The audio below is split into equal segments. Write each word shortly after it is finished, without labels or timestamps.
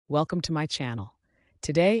welcome to my channel.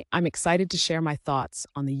 Today, I'm excited to share my thoughts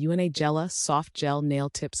on the GELLA Soft Gel Nail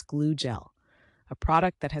Tips Glue Gel, a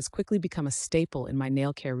product that has quickly become a staple in my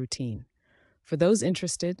nail care routine. For those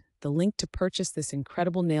interested, the link to purchase this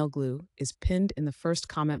incredible nail glue is pinned in the first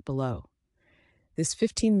comment below. This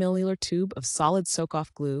 15 milliliter tube of solid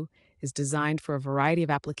soak-off glue is designed for a variety of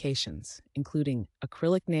applications, including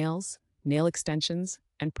acrylic nails, nail extensions,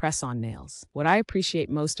 and press-on nails. What I appreciate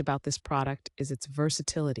most about this product is its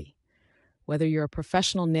versatility. Whether you're a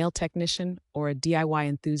professional nail technician or a DIY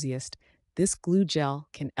enthusiast, this glue gel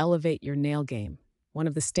can elevate your nail game. One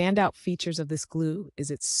of the standout features of this glue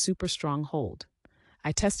is its super strong hold.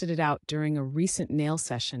 I tested it out during a recent nail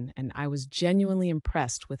session, and I was genuinely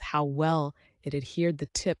impressed with how well it adhered the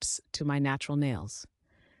tips to my natural nails.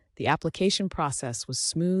 The application process was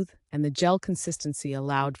smooth, and the gel consistency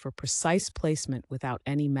allowed for precise placement without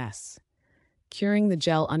any mess. Curing the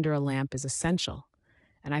gel under a lamp is essential,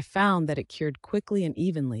 and I found that it cured quickly and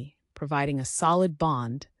evenly, providing a solid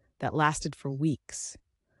bond that lasted for weeks.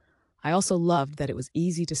 I also loved that it was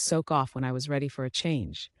easy to soak off when I was ready for a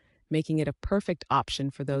change, making it a perfect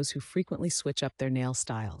option for those who frequently switch up their nail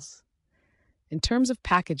styles. In terms of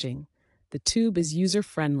packaging, the tube is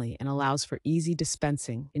user-friendly and allows for easy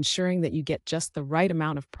dispensing, ensuring that you get just the right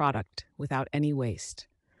amount of product without any waste.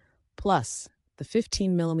 Plus, the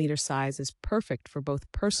 15 millimeter size is perfect for both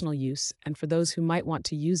personal use and for those who might want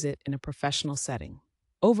to use it in a professional setting.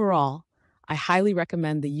 Overall, I highly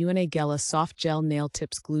recommend the GELLA Soft Gel Nail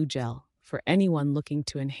Tips Glue Gel for anyone looking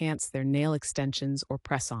to enhance their nail extensions or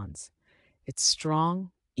press-ons. It's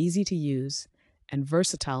strong, easy to use, and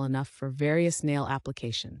versatile enough for various nail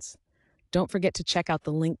applications. Don't forget to check out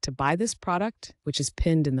the link to buy this product, which is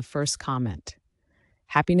pinned in the first comment.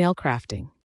 Happy nail crafting!